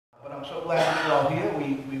But I'm so glad that you're all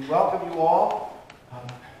here. We welcome you all.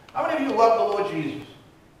 How many of you love the Lord Jesus?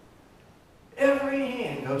 Every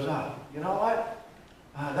hand goes up. You know what?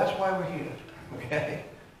 That's why we're here, okay?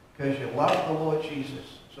 Because you love the Lord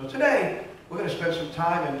Jesus. So today, we're going to spend some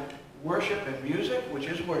time in worship and music, which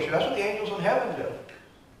is worship. That's what the angels in heaven do.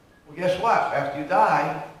 Well, guess what? After you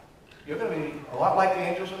die, you're going to be a lot like the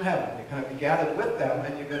angels in heaven. You're going to be gathered with them,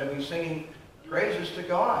 and you're going to be singing praises to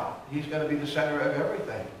God. He's going to be the center of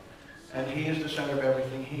everything. And He is the center of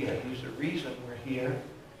everything here. He's the reason we're here.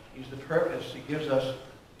 He's the purpose. He gives us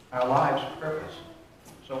our lives purpose.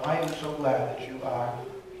 So I am so glad that you are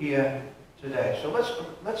here today. So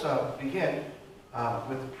let's begin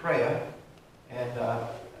with prayer. And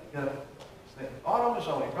Otto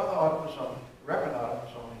Mazzoni, Brother Otto Mazzoni, Reverend Otto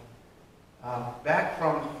Mazzoni, back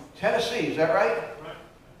from Tennessee, is that right? Right.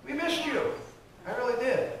 We missed you. I really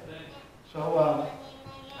did. So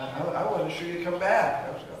I wasn't sure you'd come back.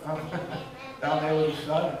 I was down there with his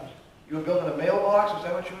son. You were building a mailbox, is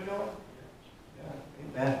that what you were doing?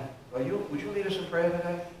 Yeah, amen. Well, would you lead us in prayer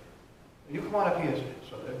today? You come on up here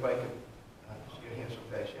so that everybody can see your handsome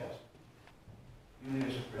face, yes. You lead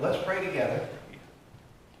us in prayer. Let's pray together.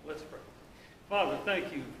 Let's pray. Father,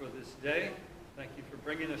 thank you for this day. Thank you for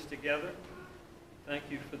bringing us together. Thank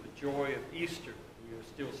you for the joy of Easter we are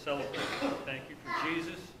still celebrating. Thank you for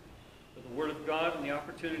Jesus, for the Word of God, and the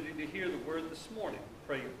opportunity to hear the Word this morning.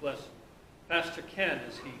 We pray you bless Pastor Ken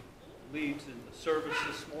as he leads in the service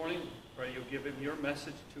this morning. We pray you'll give him your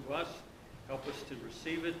message to us. Help us to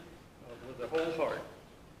receive it with a whole heart.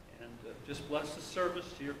 And just bless the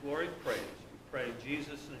service to your glory and praise. We pray in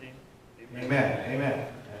Jesus' name. Amen. Amen.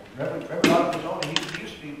 Reverend Otto Mazzoni, he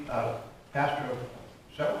used to be pastor of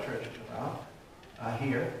several churches around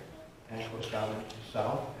here, and of course down in the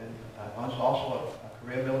south, and runs also a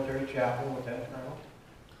career military chaplain, lieutenant colonel.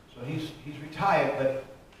 So he's retired, but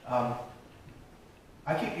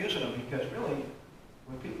I keep using him because really,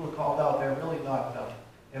 when people are called out, they're really not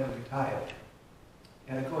ever retired.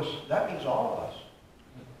 And of course, that means all of us.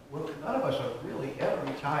 None of us are really ever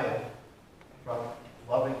retired from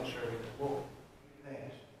loving and serving the Lord.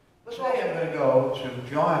 Today I'm going to go to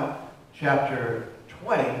John chapter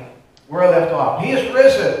 20, where I left off. He is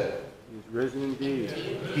risen. He is risen indeed.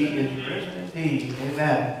 He is risen indeed.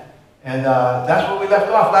 Amen. And that's where we left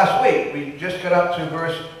off last week. We just got up to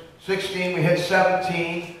verse 16. We hit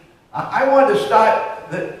 17. I wanted to start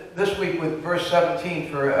this week with verse 17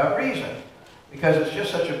 for a reason, because it's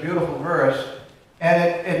just such a beautiful verse.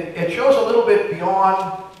 And it shows a little bit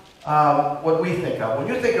beyond what we think of. When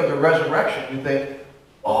you think of the resurrection, you think,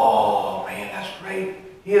 oh, man, that's great.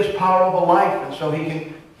 He has power over life, and so He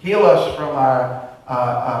can heal us from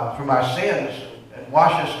our sins and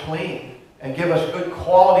wash us clean and give us good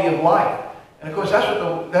quality of life. And of course, that's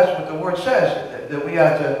what the Word says, that we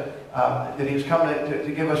are to, that He's come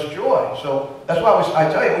to give us joy. So that's why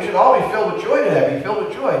I tell you, we should all be filled with joy today, be filled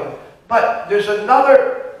with joy. But there's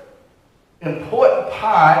another important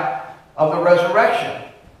part of the resurrection.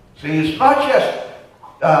 See, it's not just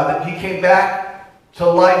that He came back to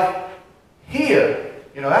life here.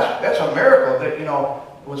 You know, that's a miracle. That, you know,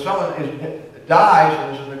 when someone dies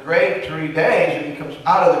and is in the grave 3 days and he comes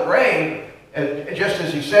out of the grave, and just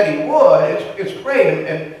as He said He would, it's great.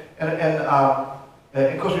 And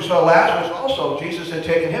of course, we saw Lazarus also. Jesus had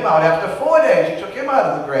taken him out after 4 days. He took him out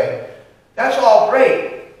of the grave. That's all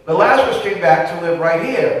great. But Lazarus came back to live right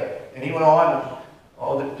here, and he went on.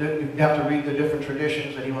 You have to read the different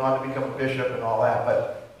traditions, and he went on to become a bishop and all that.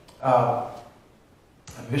 But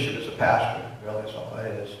a bishop is a pastor, really, that's all that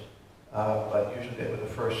is. But usually they were the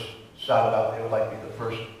first, started out, they would like to be the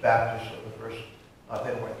first Baptist, or the first,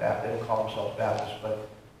 they weren't Baptist, they didn't call themselves Baptists, but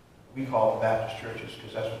we call them Baptist churches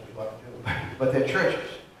because that's what we like to do. But they're churches.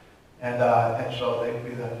 And so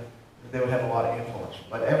they would have a lot of influence.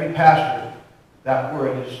 But every pastor, that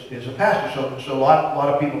word is a pastor. So a lot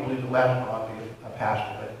of people believe that Lazarus will not be a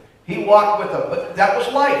pastor. But he walked with them. But that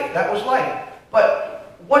was life. That was life.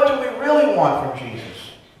 But what do we really want from Jesus?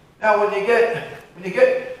 Now, when you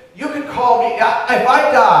get, you can call me, if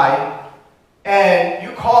I died and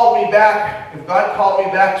you called me back, if God called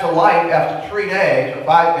me back to life after 3 days or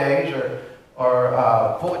 5 days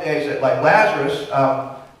or 4 days like Lazarus,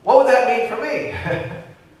 what would that mean for me?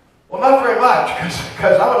 Well, not very much,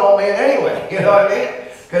 because I'm an old man anyway, you know what I mean?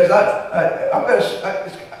 Because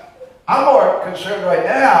I'm more concerned right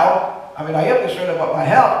now, I mean, I am concerned about my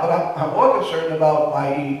health, but I'm more concerned about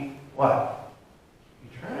my, what?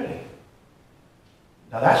 Eternity.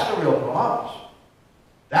 Now that's the real promise.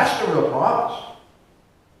 That's the real promise.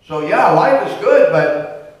 So yeah, life is good,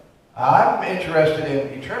 but I'm interested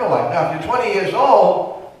in eternal life. Now, if you're 20 years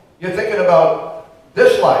old, you're thinking about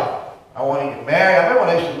this life. I want to get married. I remember when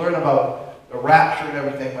I used to learn about the rapture and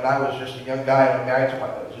everything when I was just a young guy and married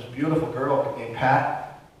to this beautiful girl named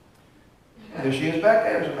Pat. And there she is back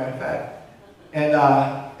there, as a matter of fact. And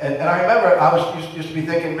I remember I was used to be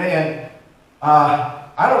thinking, man,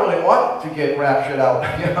 I don't really want to get raptured out.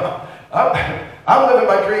 You know, I'm living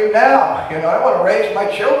my dream now. You know, I want to raise my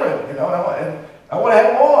children. You know, and I want to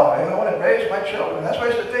have more. You know, I want to raise my children. That's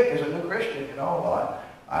what I used to think as a new Christian. You know, well,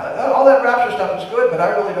 all that rapture stuff is good, but I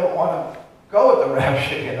really don't want to go with the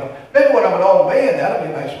rapture. You know, maybe when I'm an old man, that'll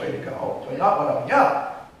be a nice way to go. So not when I'm young.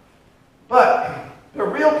 But the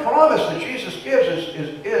real promise that Jesus gives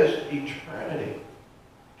is eternity.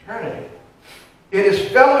 Eternity. It is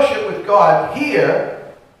fellowship with God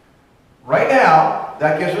here, right now.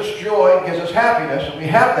 That gives us joy, gives us happiness, and we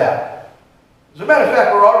have that. As a matter of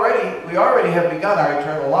fact, we already have begun our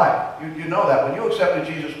eternal life. You know that. When you accepted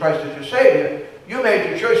Jesus Christ as your Savior, you made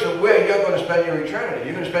your choice of where you're going to spend your eternity.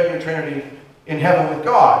 You're going to spend your eternity in heaven with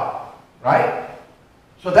God, right?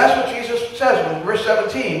 So that's what Jesus says in verse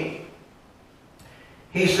 17.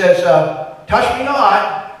 He says, touch me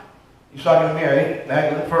not, he's talking to Mary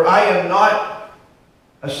Magdalene, for I am not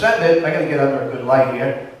ascended. I got to get under a good light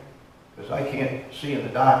here, because I can't see in the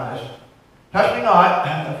darkness. Touch me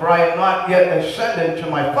not, for I am not yet ascended to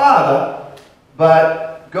my Father,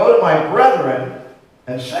 but go to my brethren,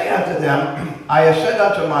 and say unto them, I ascend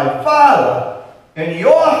unto my Father, and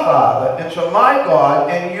your Father, and to my God,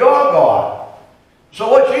 and your God.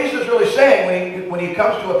 So what Jesus is really saying when he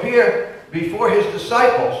comes to appear before his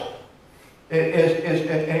disciples, and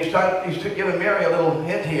he's giving Mary a little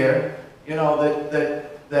hint here, you know,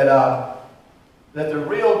 that the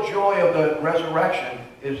real joy of the resurrection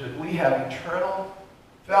is that we have eternal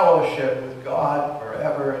fellowship with God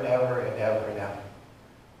forever and ever and ever and ever.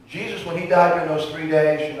 Jesus, when he died during those 3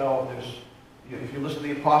 days, you know, if you listen to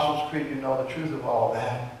the Apostles' Creed, you know the truth of all of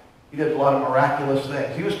that. He did a lot of miraculous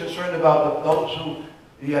things. He was concerned about those who,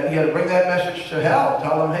 he had to bring that message to hell,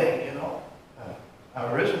 tell them, hey, you know,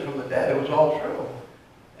 I'm risen from the dead. It was all true.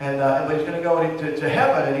 But he's going to go to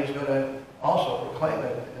heaven, and he's going to also proclaim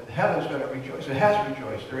it. And heaven's going to rejoice. It has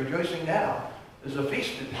rejoiced. They're rejoicing now. There's a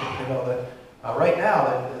feast, you know, that right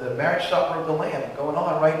now, the marriage supper of the Lamb going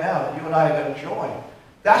on right now that you and I are going to join.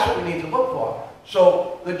 That's what we need to look for.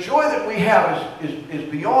 So the joy that we have is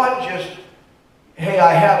beyond just, hey,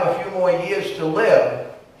 I have a few more years to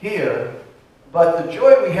live here, but the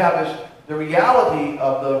joy we have is the reality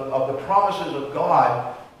of the promises of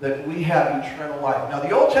God that we have eternal life. Now,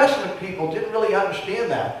 the Old Testament people didn't really understand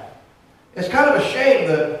that. It's kind of a shame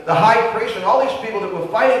that the high priest and all these people that were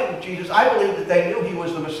fighting with Jesus, I believe that they knew he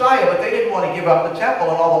was the Messiah, but they didn't want to give up the temple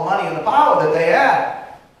and all the money and the power that they had.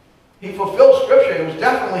 He fulfilled Scripture. It was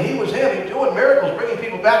definitely, he was him. He was doing miracles, bringing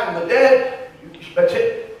people back from the dead,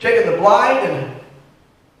 taking the blind and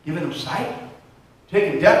giving them sight,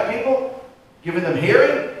 taking deaf people, giving them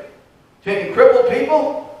hearing, taking crippled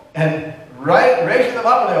people, and raising them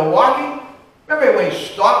up when they were walking. Remember when he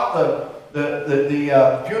stopped the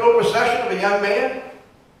funeral procession of a young man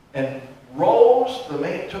and rose,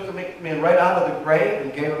 took the man right out of the grave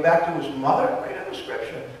and gave him back to his mother? Right in the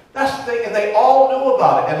Scripture. That's the thing, and they all knew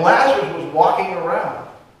about it. And Lazarus was walking around.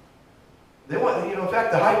 They want, you know, in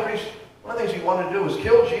fact, the high priest, one of the things he wanted to do was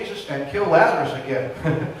kill Jesus and kill Lazarus again.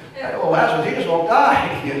 Well, Lazarus, he just won't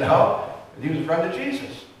die, you know. And he was a friend of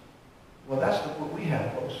Jesus. Well, that's what we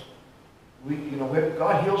have, folks. You know,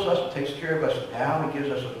 God heals us and takes care of us now. He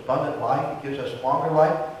gives us an abundant life. He gives us longer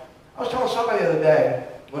life. I was telling somebody the other day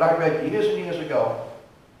what I read years and years ago.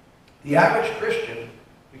 The average Christian,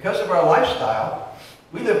 because of our lifestyle,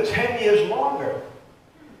 we live 10 years longer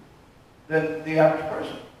than the average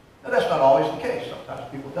person. Now, that's not always the case.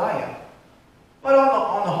 Sometimes people die young. But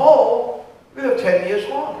on the whole, we live 10 years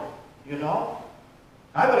longer, you know.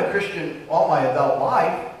 I've been a Christian all my adult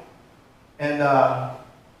life, and I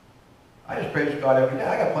just praise God every day.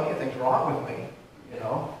 I got plenty of things wrong with me, you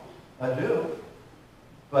know. I do.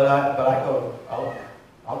 But I'll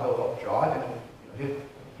go up jogging and hit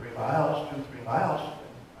 3 miles, 2-3 miles.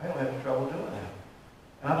 I don't have any trouble doing that.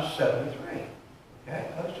 And I'm 73. Okay?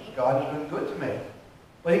 That's just God has been good to me.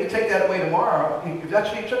 But he can take that away tomorrow.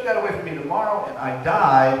 If he took that away from me tomorrow and I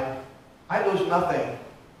died, I lose nothing.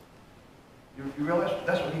 You realize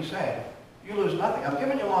that's what he's saying. You lose nothing. I'm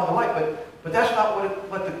giving you a longer life, but that's not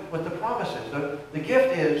what the promise is. The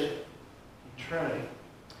gift is eternity.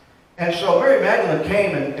 And so Mary Magdalene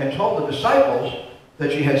came and told the disciples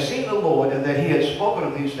that she had seen the Lord and that he had spoken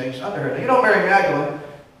of these things unto her. Now, you know, Mary Magdalene,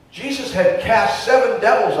 Jesus had cast 7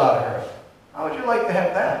 devils out of her. How would you like to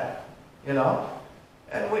have that? You know?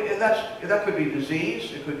 And that could be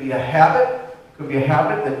disease. It could be a habit. It Could be a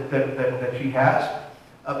habit that she has.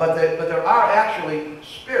 But there are actually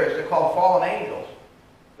spirits, they're called fallen angels,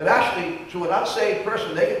 that actually, to an unsaved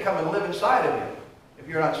person, they can come and live inside of you if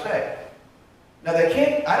you're unsaved. Now they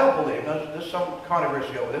can't, I don't believe, there's some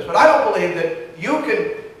controversy over this, but I don't believe that you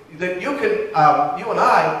and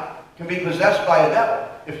I can be possessed by a devil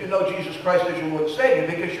if you know Jesus Christ as your Lord and Savior,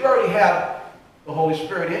 because you already have the Holy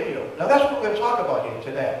Spirit in you. Now that's what we're going to talk about here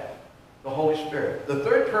today, the Holy Spirit, the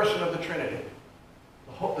third person of the Trinity.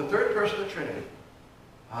 The third person of the Trinity.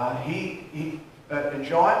 In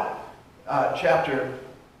John chapter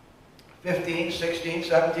 15, 16,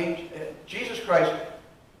 17, Jesus Christ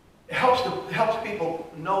helps people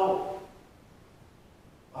know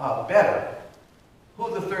better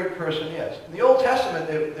who the third person is. In the Old Testament,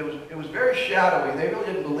 it was very shadowy. They really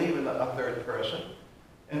didn't believe in a third person.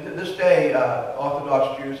 And to this day,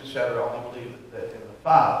 Orthodox Jews, etc., only believe in the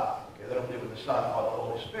Father. Okay, they don't believe in the Son or the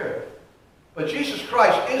Holy Spirit. But Jesus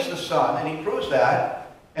Christ is the Son, and he proves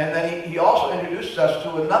that. And then he also introduces us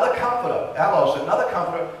to another comforter, Allos, another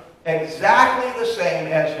comforter, exactly the same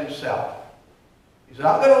as himself. He said,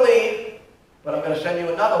 I'm going to leave, but I'm going to send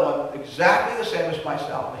you another one exactly the same as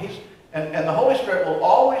myself. And the Holy Spirit will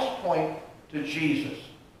always point to Jesus.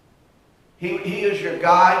 He is your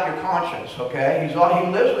guide, your conscience, okay? He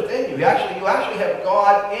lives within you. You actually have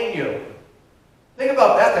God in you. Think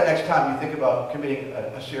about that the next time you think about committing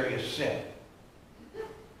a serious sin.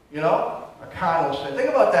 You know? A carnal sin. Think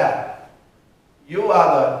about that. You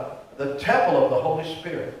are the temple of the Holy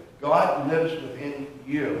Spirit. God lives within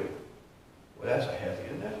you. Well, that's a heavy,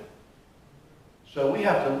 isn't it? So we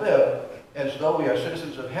have to live as though we are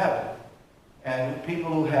citizens of heaven and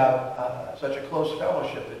people who have such a close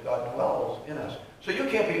fellowship that God dwells in us. So you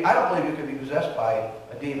can't be, I don't believe you can be possessed by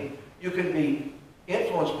a demon. You can be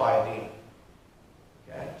influenced by a demon.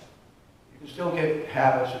 Okay? You can still get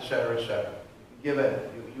habits, etc., etc. You can give in.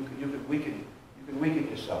 You can weaken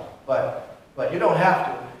yourself. But you don't have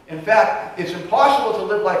to. In fact, it's impossible to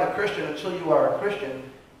live like a Christian until you are a Christian.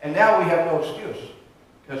 And now we have no excuse.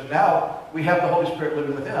 Because now we have the Holy Spirit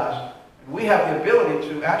living within us. And we have the ability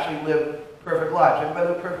to actually live perfect lives. Anybody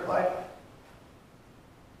live a perfect life?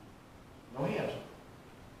 No hands.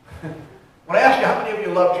 When I asked you how many of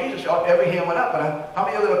you love Jesus, every hand went up. But how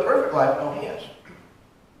many of you live a perfect life? No hands.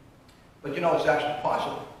 But you know it's actually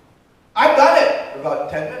possible. I've done it for about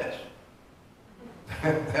 10 minutes.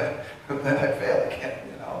 Then I failed again,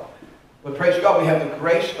 you know. But praise God, we have the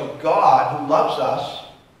grace of God who loves us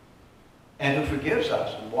and who forgives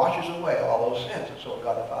us and washes away all those sins. And so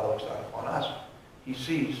God the Father looks down upon us. He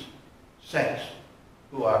sees saints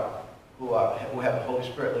who have the Holy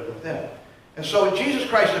Spirit living within them. And so when Jesus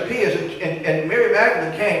Christ appears, and Mary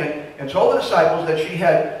Magdalene came and told the disciples that she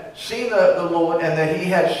had seen the Lord and that he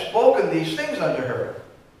had spoken these things unto her.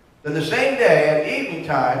 Then the same day, at evening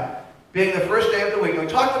time, being the first day of the week, and we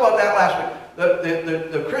talked about that last week,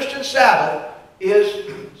 the Christian Sabbath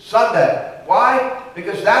is Sunday. Why?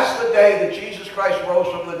 Because that's the day that Jesus Christ rose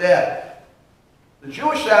from the dead. The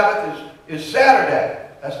Jewish Sabbath is Saturday.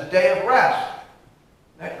 That's the day of rest.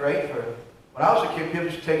 Isn't that great? When I was a kid, people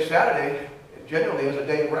used to take Saturday generally as a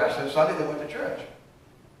day of rest, and Sunday they went to church.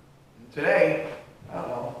 And today, I don't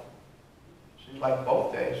know, it seems like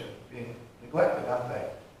both days are being neglected, aren't they?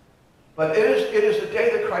 But it is the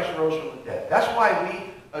day that Christ rose from the dead. That's why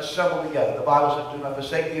we assemble together. The Bible says, do not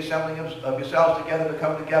forsake the assembling of yourselves together, to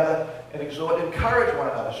come together and exhort and encourage one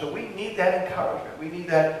another. So we need that encouragement. We need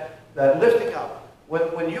that lifting up.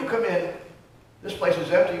 When you come in, this place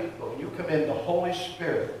is empty, but when you come in, the Holy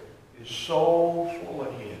Spirit is so full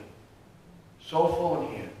in here. So full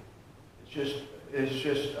in here. It's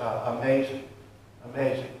just amazing.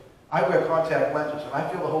 Amazing. I wear contact lenses, and I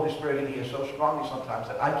feel the Holy Spirit in here so strongly sometimes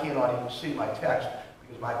that I cannot even see my text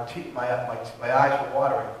because my eyes are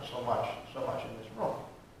watering so much in this room.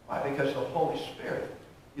 Why? Because the Holy Spirit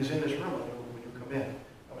is in this room when you come in. And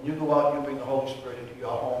when you go out, you bring the Holy Spirit into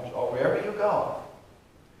your homes or wherever you go.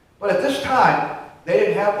 But at this time, they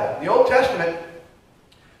didn't have that. In the Old Testament,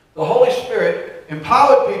 the Holy Spirit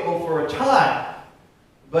empowered people for a time,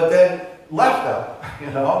 but then left them,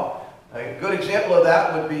 you know. A good example of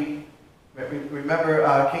that would be,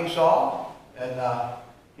 remember King Saul? And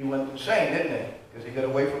he went insane, didn't he? Because he got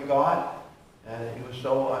away from God, and he was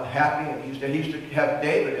so unhappy, and he used to have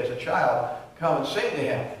David as a child come and sing to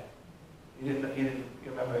him. He didn't you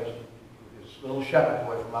remember his little shepherd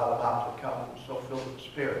boy from out of the mountains would come and was so filled with the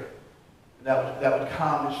Spirit. And that would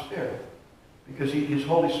calm his spirit, because the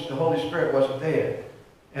Holy Spirit wasn't there.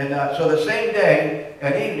 And so the same day,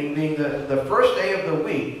 at evening, being the first day of the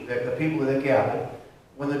week, the people that gathered,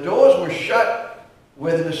 when the doors were shut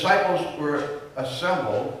where the disciples were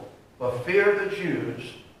assembled, for fear of the Jews,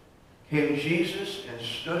 came Jesus and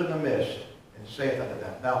stood in the midst and saith unto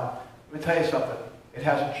them. Now, let me tell you something. It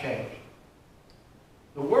hasn't changed.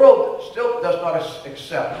 The world still does not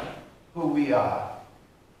accept who we are.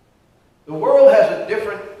 The world has a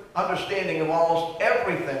different understanding of almost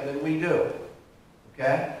everything than we do.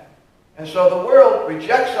 Okay? And so the world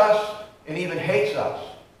rejects us and even hates us.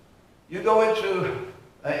 You go into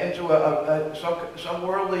some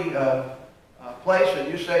worldly place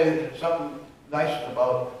and you say something nice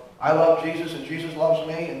about, I love Jesus and Jesus loves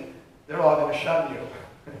me, and they're all going to shun you.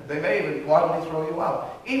 They may even violently throw you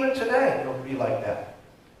out. Even today, it'll be like that.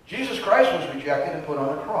 Jesus Christ was rejected and put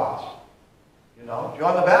on a cross. You know,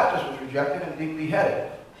 John the Baptist was rejected and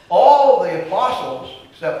beheaded. All of the apostles,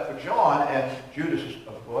 except for John and Judas,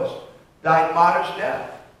 of course, died martyr's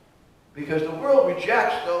death. Because the world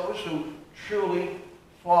rejects those who truly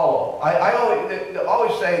follow. I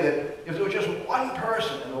always say that if there was just one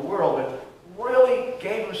person in the world that really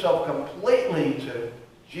gave himself completely to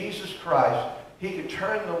Jesus Christ, he could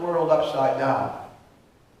turn the world upside down.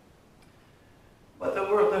 But the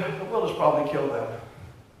world has probably killed them.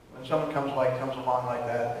 When someone comes along like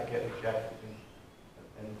that, they get rejected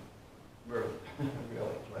and murdered. Really,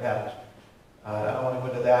 that's what happens. I don't want to go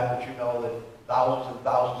into that, but you know that thousands and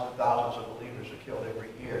thousands and thousands of believers are killed every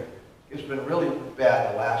year. It's been really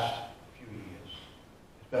bad the last few years,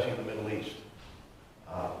 especially in the Middle East,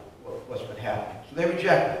 what's been happening. So they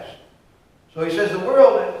reject us. So he says the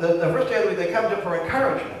world, the first day of the week, they come to for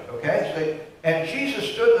encouragement, okay? So and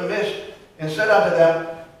Jesus stood in the midst and said unto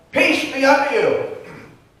them, peace be unto you.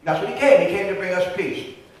 That's what he came. He came to bring us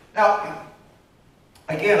peace. Now,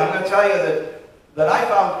 again, I'm going to tell you that I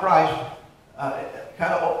found Christ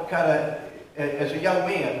kind of as a young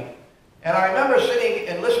man. And I remember sitting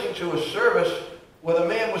and listening to a service where the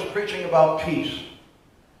man was preaching about peace.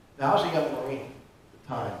 Now, I was a young Marine at the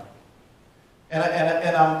time.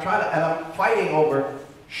 And I'm fighting over,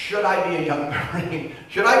 should I be a young Marine?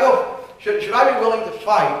 Should I be willing to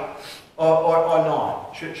fight or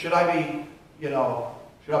not? Should I be, should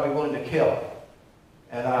I be willing to kill?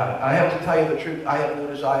 And I have to tell you the truth. I have no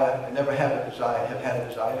desire. I never have had a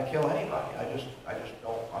desire to kill anybody. I just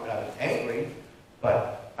don't. I mean, I was angry,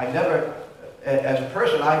 but I never, as a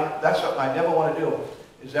person, that's something I never want to do.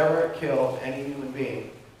 Is ever kill any human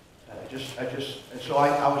being. And so I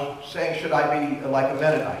was saying, should I be like a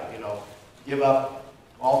Mennonite? Give up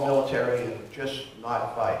all military and just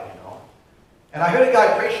not fight. And I heard a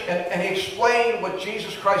guy preach, and he explained what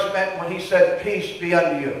Jesus Christ meant when he said, peace be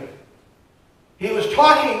unto you. He was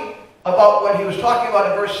talking about what he was talking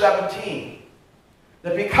about in verse 17.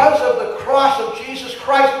 That because of the cross of Jesus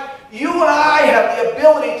Christ, you and I have the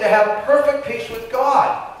ability to have perfect peace with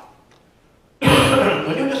God.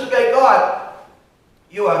 When you disobey God,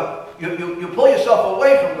 you pull yourself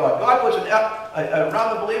away from God. God puts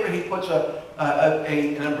around the believer, he puts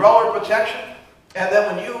an umbrella of protection. And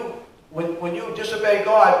then when you disobey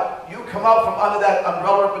God, you come out from under that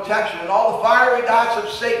umbrella of protection, and all the fiery darts of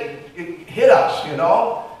Satan hit us,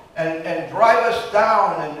 and drive us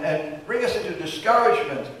down and bring us into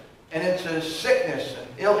discouragement and into sickness and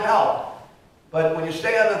ill health. But when you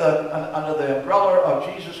stay under the umbrella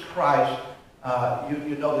of Jesus Christ,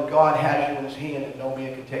 you know that God has you in his hand and no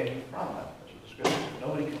man can take you from him. That's what the scripture says.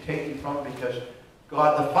 Nobody can take you from him because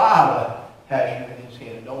God the Father has you in his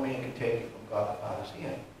hand and no man can take you from God the Father's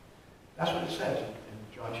hand. That's what it says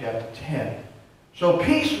in John chapter 10. So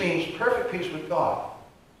peace means perfect peace with God.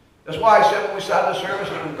 That's why I said when we started the service,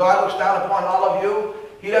 when God looks down upon all of you,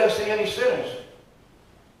 he doesn't see any sinners.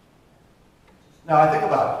 Now I think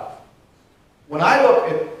about it. When I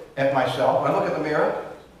look at myself, when I look in the mirror,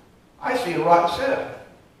 I see a rotten sinner.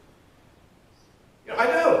 I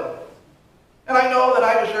do. And I know that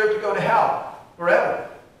I deserve to go to hell forever.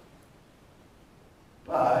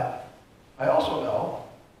 But I also know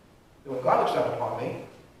that when God looks down upon me,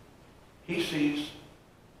 he sees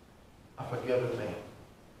a forgiven man.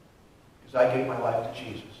 Because I gave my life to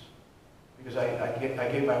Jesus. Because I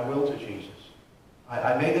gave my will to Jesus.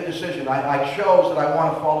 I made the decision. I chose that I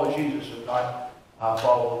want to follow Jesus and not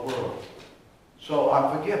follow the world. So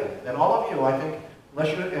I'm forgiven. And all of you, I think,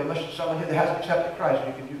 unless you're someone here that hasn't accepted Christ,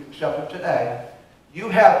 you can accept him today, you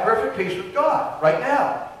have perfect peace with God right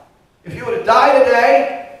now. If you were to die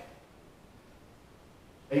today,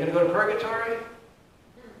 are you going to go to purgatory?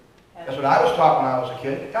 That's what I was taught when I was a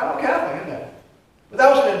kid. I'm a Catholic, isn't it? But that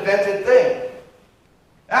was an invented thing.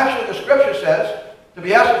 Actually, the scripture says to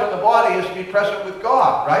be absent from the body is to be present with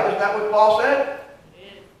God, right? Isn't that what Paul said?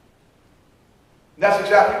 And that's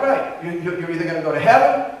exactly right. You're either going to go to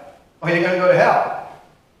heaven or you're going to go to hell.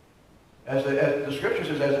 As the scripture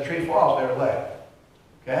says, as the tree falls, there it lay.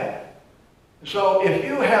 Okay? So if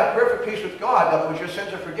you have perfect peace with God, in other words, your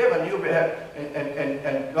sins are forgiven,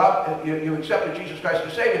 and God, you accepted Jesus Christ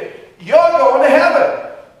as Savior, you're going to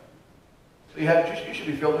heaven. So you should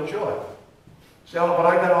be filled with joy. Say, oh, but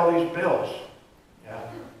I got all these bills. Yeah.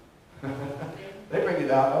 They bring you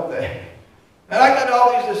down, don't they? And I got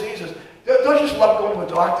all these diseases. Don't you just love going to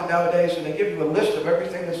a doctor nowadays and they give you a list of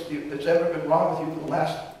everything that's ever been wrong with you for the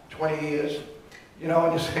last 20 years? You know,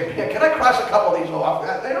 and you say, man, can I cross a couple of these off?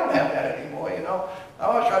 They don't have that anymore, you know.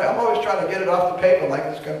 I'm always trying to get it off the paper like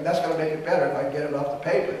that's going to make it better if I get it off the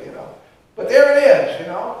paper, you know. But there it is, you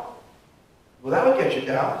know. Well, that would get you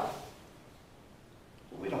down.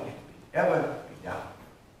 But we don't need to ever be down.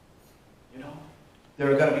 You know.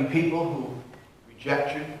 There are going to be people who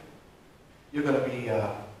reject you. You're going to be,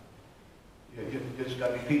 there's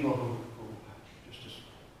going to be people who just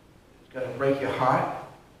it's going to break your heart.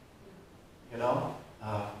 You know,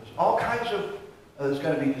 there's all kinds of, there's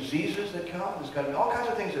going to be diseases that come. There's going to be all kinds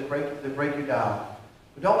of things that break you down.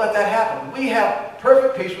 But don't let that happen. We have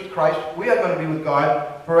perfect peace with Christ. We are going to be with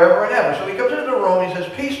God forever and ever. So he comes into the room, he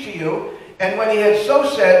says, peace to you. And when he had so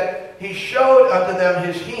said, he showed unto them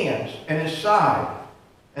his hands and his side.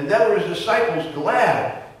 And then were his disciples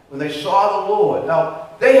glad when they saw the Lord. Now,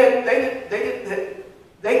 they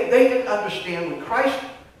didn't understand when Christ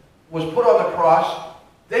was put on the cross,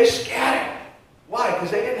 they scattered. Why?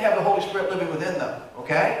 Because they didn't have the Holy Spirit living within them,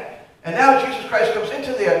 okay? And now Jesus Christ comes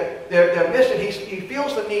into their midst, and he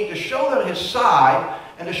feels the need to show them his side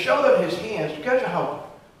and to show them his hands. You catch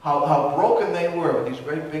how broken they were with these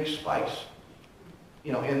great big spikes,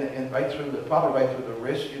 you know, probably right through the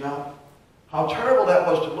wrist, you know? How terrible that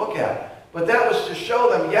was to look at. But that was to show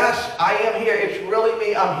them, yes, I am here. It's really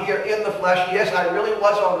me. I'm here in the flesh. Yes, I really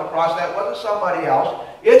was on the cross. That wasn't somebody else.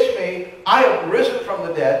 It's me. I have risen from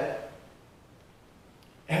the dead.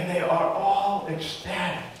 And they are all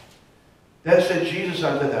ecstatic. Then said Jesus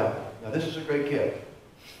unto them, now this is a great gift.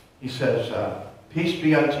 He says, peace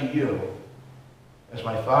be unto you. As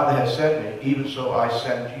my Father has sent me, even so I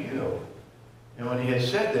send you. And when he had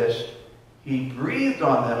said this, he breathed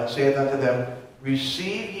on them and saith unto them,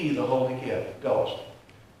 receive ye the Holy Ghost.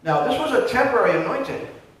 Now this was a temporary anointing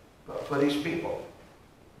for these people.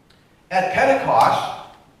 At Pentecost,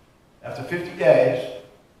 after 50 days,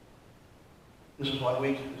 this is 1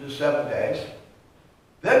 week, this is 7 days,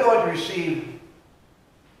 they're going to receive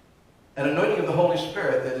an anointing of the Holy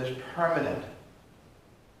Spirit that is permanent.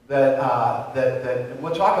 And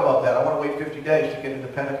we'll talk about that. I want to wait 50 days to get into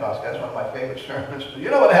Pentecost. That's one of my favorite sermons. But you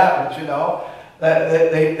know what happens, you know.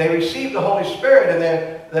 They receive the Holy Spirit, and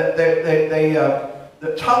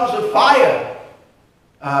the tongues of fire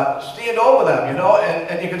stand over them, you know,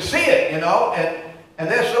 and you can see it, you know, and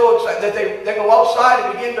they're so excited that they go outside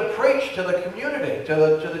and begin to preach to the community, to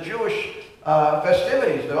the Jewish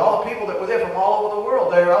festivities. All the people that were there from all over the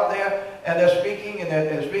world, they're out there and they're speaking, and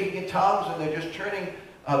they're speaking in tongues, and they're just turning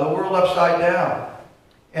the world upside down.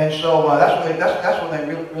 And so that's when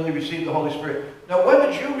they really received the Holy Spirit. Now, when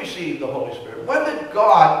did you receive the Holy Spirit? When did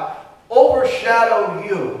God overshadow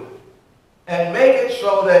you and make it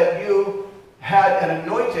so that you had an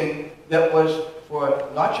anointing that was for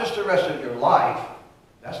not just the rest of your life?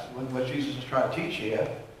 That's what Jesus is trying to teach here.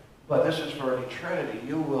 But this is for an eternity.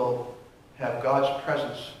 You will have God's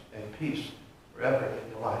presence and peace forever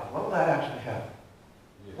in your life. When will that actually happen?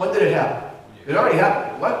 Yeah. When did it happen? It already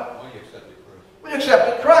happened. What? When you accepted Christ. When you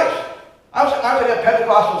accepted Christ. I was at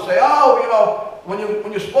Pentecostals say, oh, you know,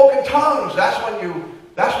 when you spoke in tongues, that's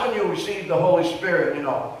when you received the Holy Spirit, you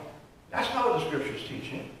know. That's not what the Scripture's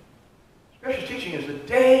teaching. The Scripture's teaching is the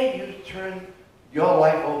day you turn your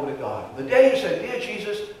life over to God. The day you said, dear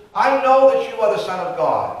Jesus, I know that you are the Son of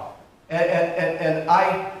God. And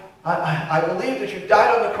I believe that you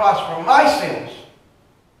died on the cross for my sins.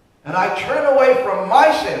 And I turn away from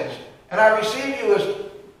my sins. And I receive you as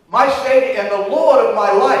my Savior and the Lord of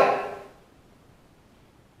my life.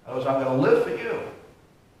 Otherwise, I'm going to live for you.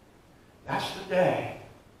 That's the day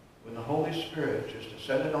when the Holy Spirit just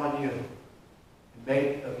descended on you and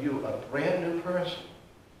made of you a brand new person.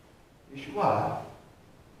 Yes, you are.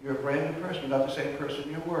 You're a brand new person. You're not the same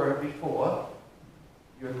person you were before.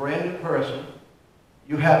 You're a brand new person.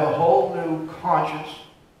 You have a whole new conscience.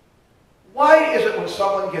 Why is it when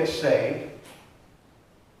someone gets saved,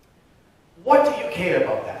 what do you care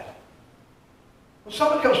about that? When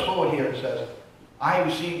someone comes forward here and says, I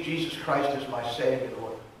receive Jesus Christ as my Savior,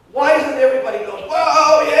 Lord, why isn't everybody goes,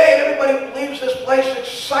 whoa, yay, everybody leaves this place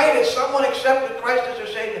excited, someone accepted Christ as their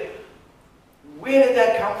Savior? Where did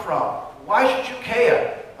that come from? Why should you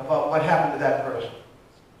care about what happened to that person?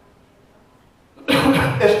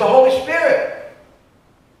 It's the Holy Spirit.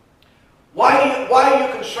 Why are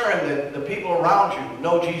you concerned that the people around you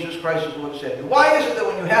know Jesus Christ as Lord and Savior? Why is it that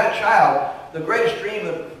when you had a child, the greatest dream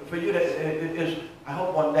for you is, I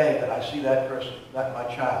hope one day that I see that person, that my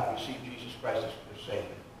child, receive Jesus Christ as Savior?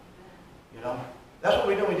 You know? That's what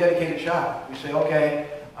we do when we dedicate a child. We say, okay,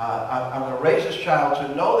 I'm going to raise this child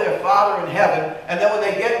to know their Father in heaven, and then when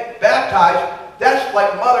they get baptized, that's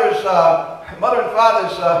like mother and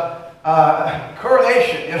father's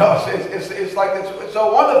coronation. You know, it's like it's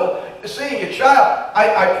so wonderful seeing your child.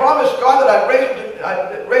 I promised God that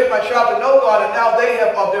I'd raise my child to know God, and now they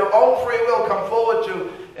have of their own free will come forward to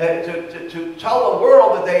tell the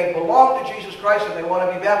world that they belong to Jesus Christ and they want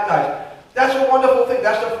to be baptized. That's a wonderful thing.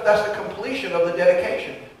 That's the completion of the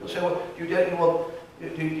dedication. You'll say, well,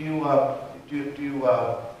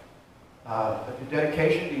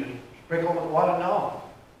 dedication, do you sprinkle them with water? No.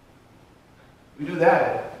 We do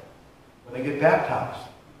that when they get baptized.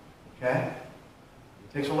 Okay?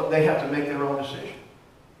 It takes they have to make their own decision.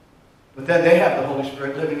 But then they have the Holy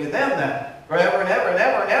Spirit living in them then, forever and ever and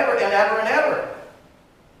ever and ever and ever and ever.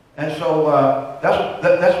 And so that's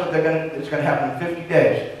what it's going to happen in 50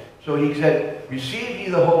 days. So he said, receive ye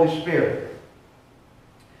the Holy Spirit.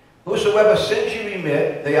 Whosoever sins ye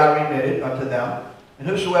remit, they are remitted unto them. And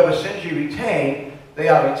whosoever sins ye retain, they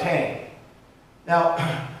are retained. Now,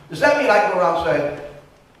 does that mean I can go around saying,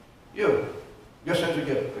 your sins are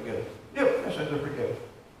forgiven. Your sins are forgiven.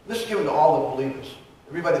 This is given to all the believers,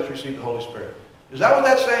 everybody that's received the Holy Spirit. Is that what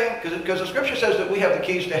that's saying? Because the Scripture says that we have the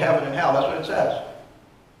keys to heaven and hell. That's what it says.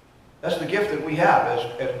 That's the gift that we have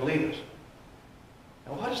as believers.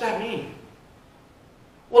 Now, what does that mean?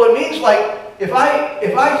 Well, it means like if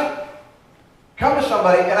I come to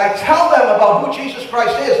somebody and I tell them about who Jesus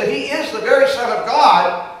Christ is, that he is the very Son of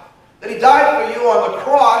God, that he died for you on the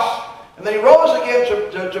cross, and that he rose again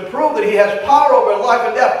to prove that he has power over life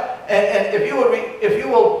and death. And if you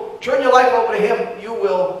will turn your life over to him, you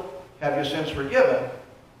will have your sins forgiven.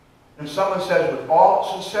 And someone says with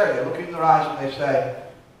all sincerity, they look in their eyes and they say,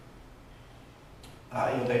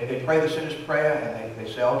 they pray the sinner's prayer, and they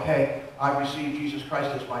say, okay, I received Jesus Christ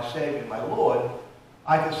as my Savior and my Lord.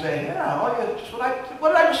 I can say, just what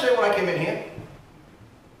did I just say when I came in here?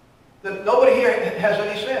 That nobody here has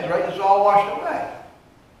any sins, right? It's all washed away.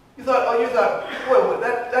 You thought, boy,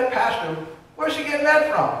 that pastor, where's he getting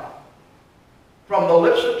that from? From the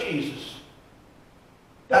lips of Jesus.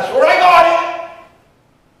 That's where I got it.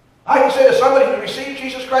 I can say to somebody who received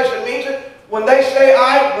Jesus Christ and means it, when they say,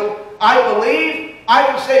 I believe, I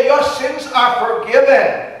can say, your sins are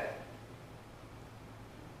forgiven.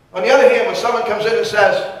 On the other hand, when someone comes in and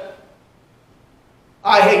says,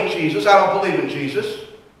 I hate Jesus, I don't believe in Jesus,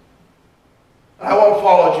 I won't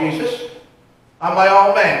follow Jesus, I'm my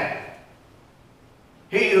own man.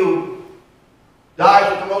 He who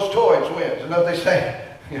dies with the most toys wins. And what they say,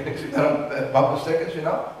 bumper stickers, you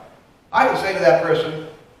know? I can say to that person,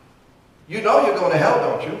 you know you're going to hell,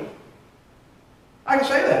 don't you? I can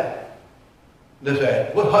say that. They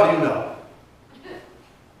say, well, how do you know?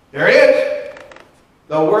 There it is.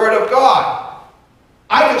 The Word of God.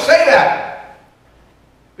 I can say that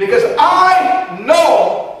because I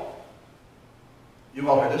know, you've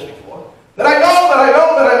all heard this before, that I know, that I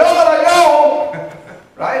know, that I know, that I know.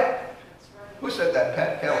 Right? Who said that?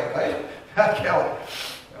 Pat Kelly, right? Pat Kelly.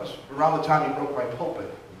 That was around the time he broke my pulpit.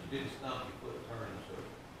 You didn't stop, you put a turn, sir.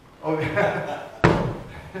 Oh, yeah.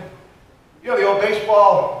 You know the old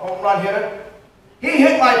baseball home run hitter? He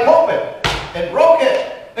hit my pulpit and broke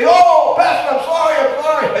it. They, oh, Pastor, I'm sorry.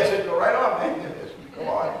 I said, go right on, man. Go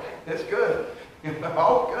on. It's good.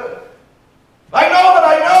 All good. I know that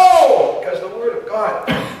I know, because the Word of God.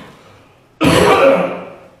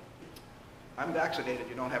 I'm vaccinated.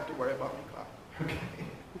 You don't have to worry about me, God. Okay.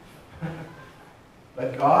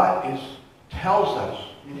 But God tells us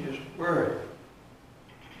in His Word,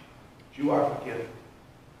 you are forgiven,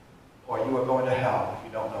 or you are going to hell if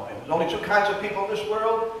you don't know Him. There's only two kinds of people in this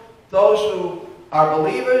world: those who are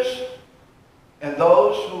believers and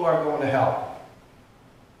those who are going to hell.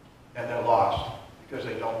 And they're lost because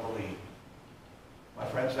they don't believe. My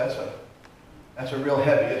friends, that's a real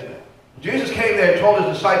heavy, isn't it? Jesus came there and told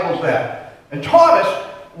His disciples that. And Thomas,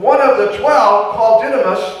 one of the 12, called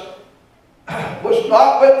Didymus, was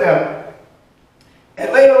not with them.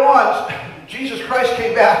 And later on, Jesus Christ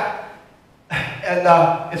came back. And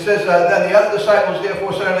it says, then the other disciples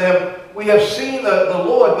therefore said unto him, we have seen the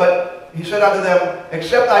Lord, but he said unto them,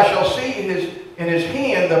 except I shall see in his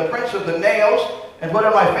hand the prints of the nails, and put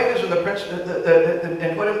in my fingers in the prints,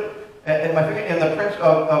 and put in my finger in the prints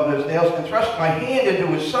of his nails, and thrust my hand into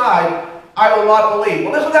his side, I will not believe.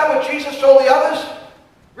 Well, isn't that what Jesus told the others?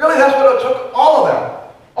 Really, that's what it took all of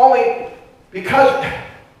them. Only because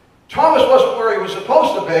Thomas wasn't where he was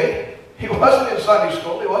supposed to be. He wasn't in Sunday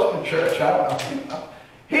school. He wasn't in church. I don't know.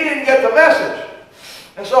 He didn't get the message.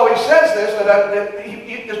 And so he says this, that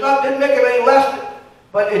didn't make him any less,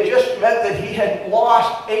 but it just meant that he had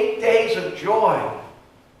lost 8 days of joy.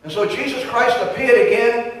 And so Jesus Christ appeared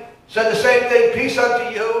again, said the same thing, peace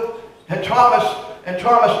unto you. And Thomas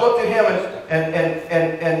looked at him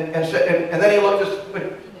and said, and then he looked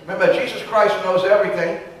at, remember, Jesus Christ knows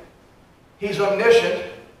everything. He's omniscient.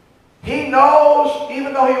 He knows,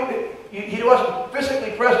 even though he wasn't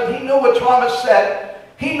physically present, he knew what Thomas said.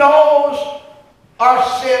 He knows our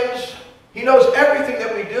sins. He knows everything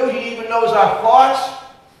that we do. He even knows our thoughts.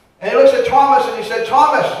 And he looks at Thomas and he said,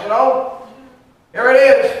 Thomas, you know, here it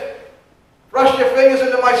is. Thrust your fingers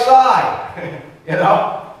into my side. You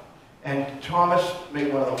know? And Thomas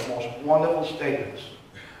made one of the most wonderful statements.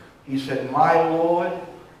 He said, my Lord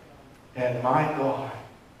and my God.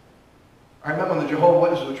 I remember when the Jehovah's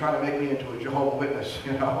Witnesses were trying to make me into a Jehovah's Witness,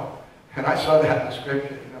 you know. And I saw that in the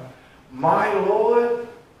scripture, you know. My Lord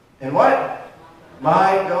and what?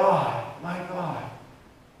 My God. My God.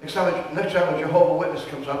 Next time a Jehovah's Witness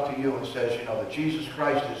comes up to you and says, you know, that Jesus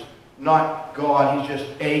Christ is not God, he's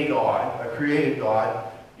just a God, a created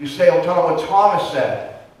God, you say, oh, tell him what Thomas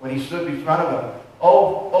said when he stood in front of him.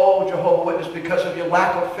 Oh, Jehovah's Witness, because of your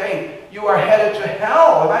lack of faith, you are headed to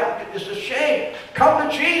hell. And it's a shame. Come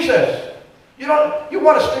to Jesus. You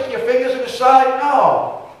want to stick your fingers in the side?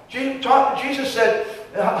 No. Jesus said,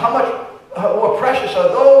 how much more precious are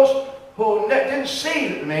those who didn't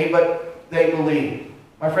see me, but they believed.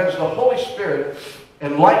 My friends, the Holy Spirit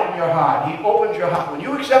enlightened your heart. He opened your heart. When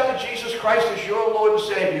you accepted Jesus Christ as your Lord and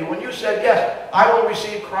Savior, when you said, yes, I will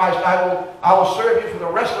receive Christ, I will serve you for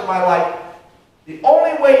the rest of my life, the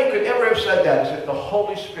only way you could ever have said that is if the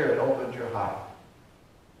Holy Spirit opened your heart.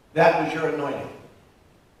 That was your anointing.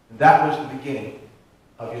 And that was the beginning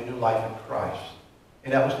of your new life in Christ.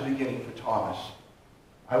 And that was the beginning for Thomas.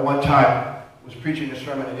 I one time was preaching a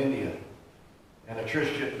sermon in India, and a church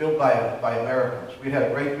built by Americans. We had a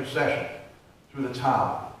great procession through the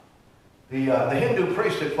town. The Hindu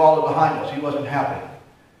priest had followed behind us. He wasn't happy.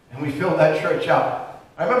 And we filled that church up.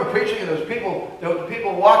 I remember preaching, and there were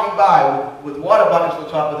people walking by with water buckets on the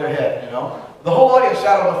top of their head, you know. The whole audience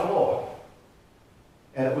sat on the floor.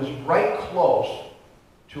 And it was right close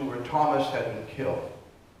to where Thomas had been killed.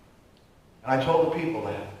 And I told the people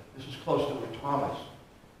that this is close to where Thomas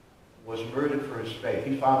was murdered for his faith.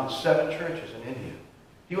 He founded 7 churches in India.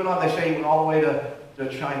 He went on, they say he went all the way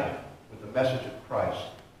to China with the message of Christ.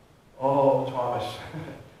 Oh, Thomas.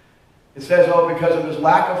 It says, oh, because of his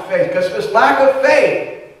lack of faith. Because of his lack of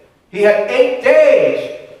faith, he had 8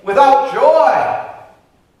 days without joy.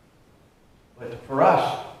 But for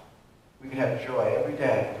us, we can have joy every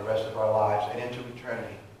day for the rest of our lives and into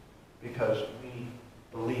eternity because we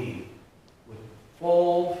believe with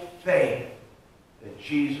full faith that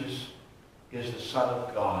Jesus is the Son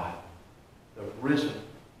of God, the risen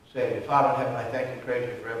Savior. Father in heaven, I thank and praise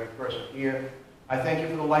you for every person here. I thank you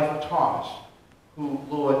for the life of Thomas, who,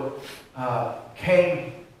 Lord,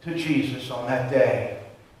 came to Jesus on that day.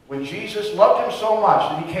 When Jesus loved him so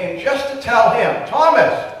much that he came just to tell him,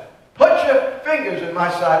 Thomas, put your fingers in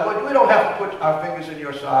my side. Lord, we don't have to put our fingers in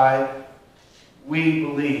your side. We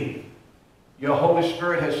believe. Your Holy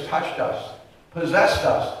Spirit has touched us, possessed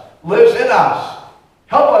us, lives in us.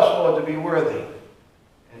 Help us, Lord, to be worthy.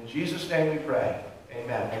 In Jesus' name we pray.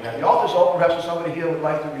 Amen. Amen. The altar's open. Perhaps somebody here would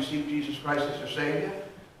like to receive Jesus Christ as their Savior.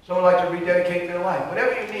 Someone would like to rededicate their life.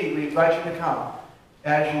 Whatever you need, we invite you to come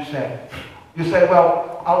as you say. You say,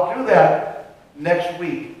 well, I'll do that next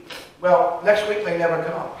week. Well, next week may never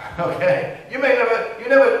come. Okay? You may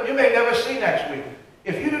never see next week.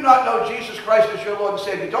 If you do not know Jesus Christ as your Lord and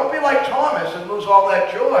Savior, don't be like Thomas and lose all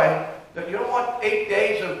that joy. That you don't want 8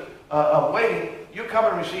 days of waiting. You come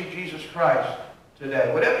and receive Jesus Christ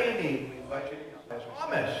today. Whatever you need, we invite you to come.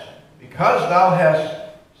 Thomas, because thou hast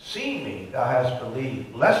seen me, thou hast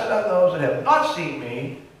believed. Blessed are those that have not seen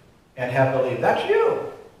me and have believed. That's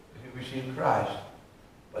you, if you receive Christ.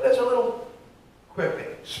 But that's a little quick thing.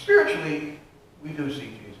 Spiritually, we do see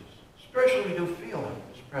Jesus. Spiritually, we do feel him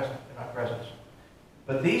in our presence.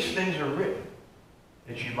 But these things are written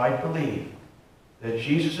that you might believe that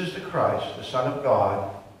Jesus is the Christ, the Son of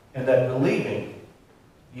God, and that believing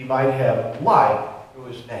you might have life through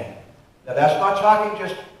his name. Now that's not talking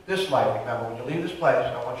just this life, remember. When you leave this place,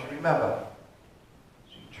 I want you to remember,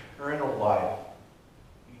 it's eternal life,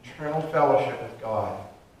 eternal fellowship with God.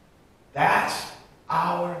 That's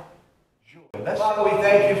our joy. Father, we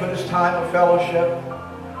thank you for this time of fellowship.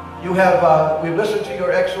 We've listened to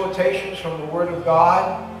your exhortations from the Word of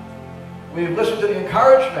God. We've listened to the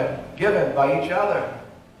encouragement given by each other.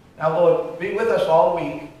 Now, Lord, be with us all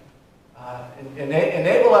week.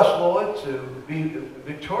 Enable us, Lord, to be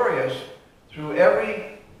victorious through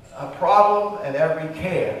every problem and every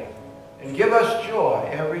care. And give us joy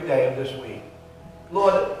every day of this week.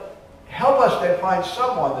 Lord, help us to find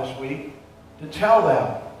someone this week to tell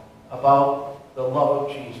them about the love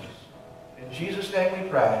of Jesus. In Jesus' name we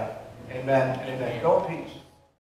pray. Amen and amen. Go in peace.